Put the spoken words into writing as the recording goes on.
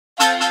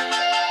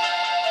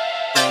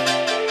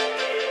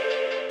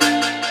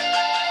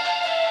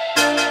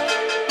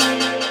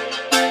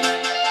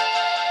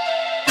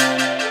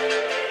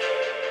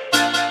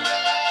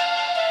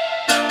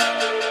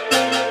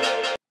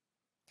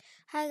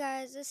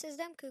this is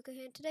Dem Kuka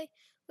here, and today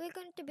we're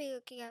going to be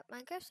looking at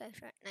Minecraft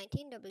snapshot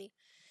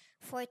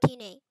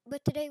 19W14A.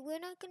 But today we're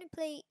not going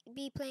to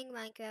be playing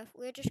Minecraft.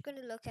 We're just going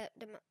to look at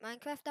the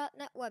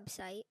Minecraft.net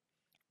website,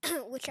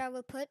 which I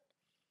will put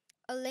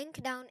a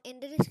link down in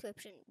the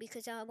description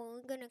because I'm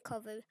only going to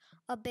cover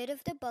a bit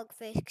of the bug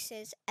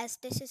fixes, as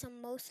this is a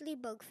mostly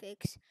bug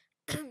fix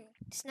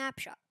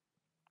snapshot.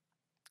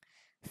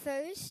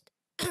 First,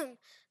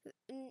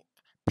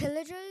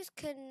 pillagers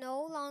can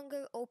no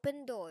longer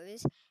open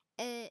doors,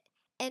 and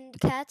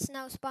cats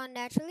now spawn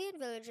naturally in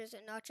villages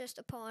and not just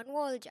upon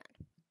wall jump.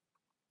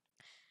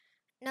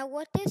 Now,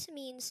 what this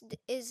means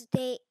is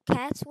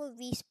cats will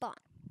respawn.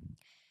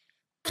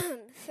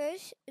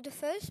 The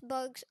first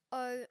bugs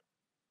are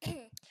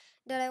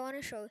that I want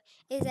to show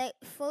is that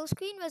full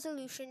screen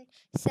resolution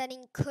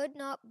setting could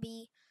not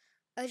be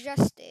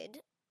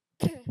adjusted,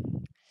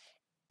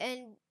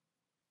 and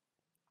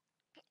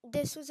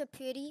this was a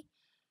pretty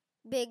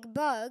big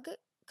bug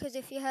because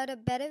if you had a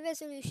better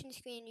resolution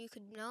screen, you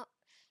could not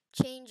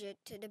change it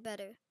to the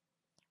better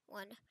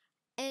one.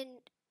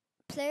 And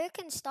player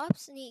can stop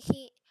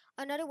sneaking.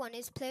 Another one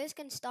is players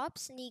can stop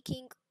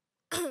sneaking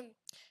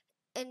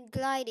and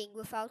gliding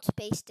without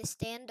space to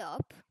stand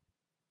up.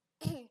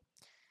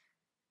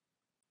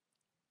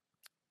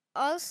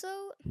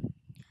 Also,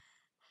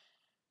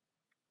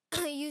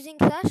 using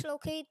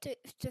 /locate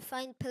to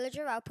find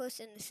pillager outposts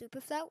in the super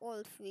flat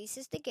world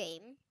freezes the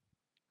game.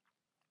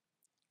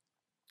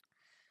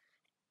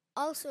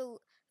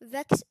 Also,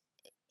 Vex.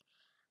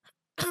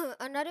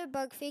 Another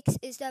bug fix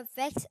is that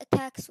Vex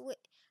attack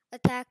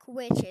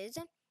witches,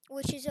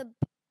 which is a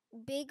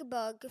big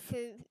bug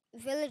for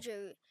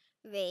pillager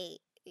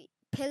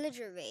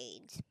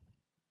raids.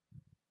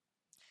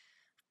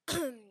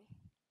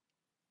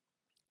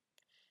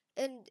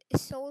 And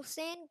Soul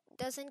Sand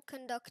doesn't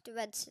conduct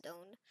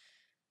redstone,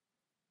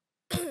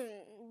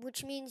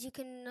 which means you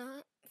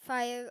cannot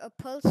fire a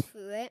pulse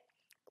through it,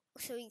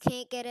 so you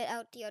can't get it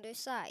out the other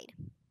side.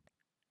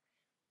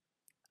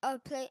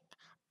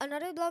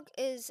 Another bug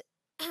is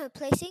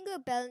placing a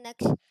block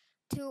next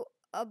to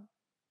a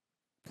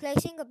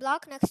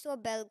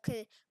bell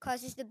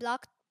causes the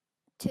block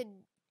to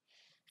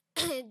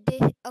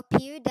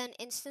appear then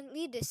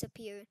instantly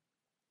disappear.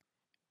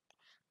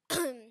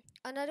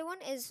 Another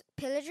one is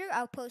pillager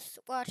outpost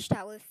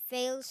watchtower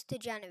fails to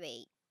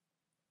generate.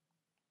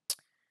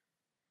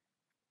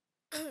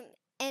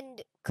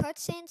 And cut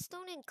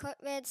sandstone and cut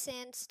red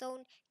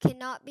sandstone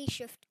cannot be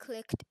shift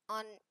clicked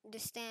on the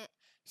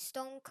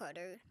stone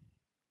cutter.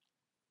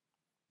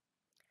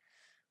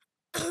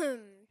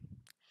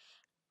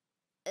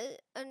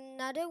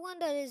 Another one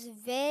that is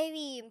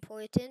very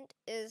important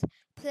is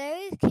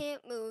players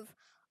can't move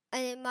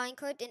a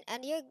minecart in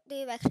any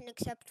direction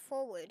except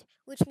forward,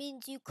 which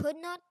means you could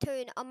not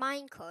turn a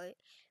minecart,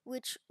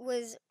 which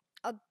was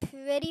a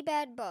pretty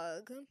bad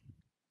bug.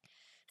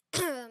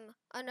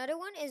 Another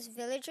one is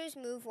villagers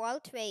move while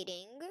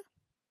trading,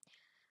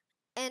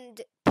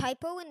 and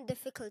typo and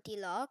difficulty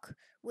lock,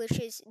 which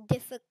is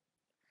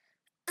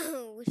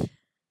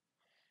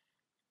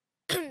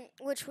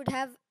which would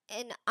have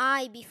an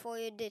I before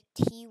the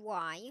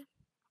TY.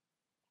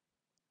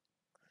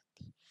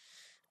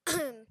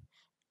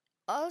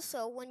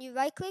 Also, when you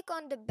right click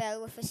on the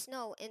bell with a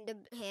snow in the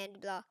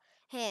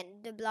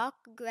the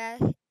block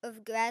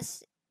of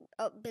grass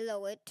up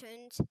below it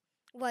turns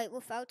white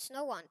without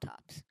snow on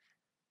tops,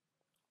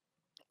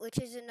 which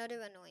is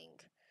another annoying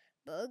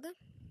bug.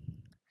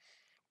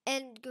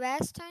 And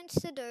grass turns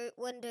to dirt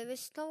when there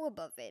is snow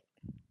above it,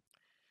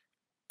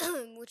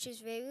 which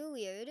is very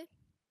weird.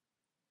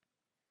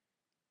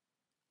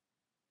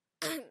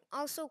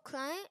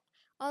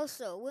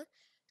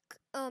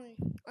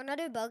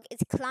 Another bug is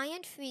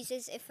client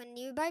freezes if a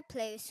nearby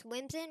player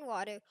swims in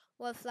water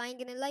while flying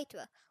in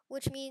elytra,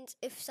 which means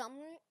if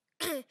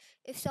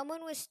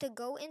someone was to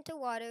go into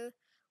water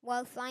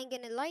while flying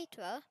in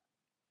elytra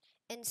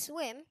and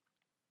swim,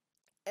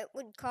 it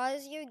would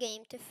cause your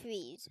game to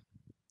freeze.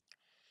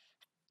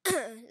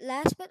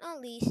 Last but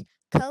not least,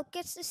 kelp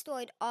gets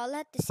destroyed all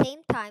at the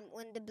same time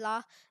when the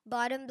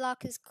bottom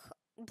block is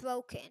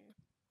broken.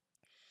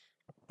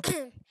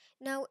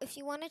 Now, if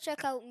you want to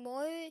check out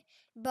more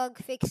bug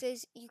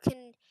fixes, you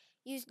can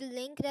use the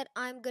link that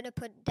I'm going to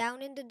put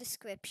down in the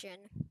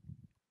description.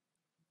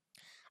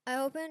 I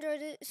hope you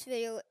enjoyed this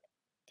video.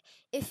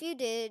 If you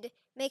did,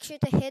 make sure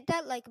to hit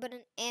that like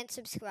button and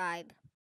subscribe.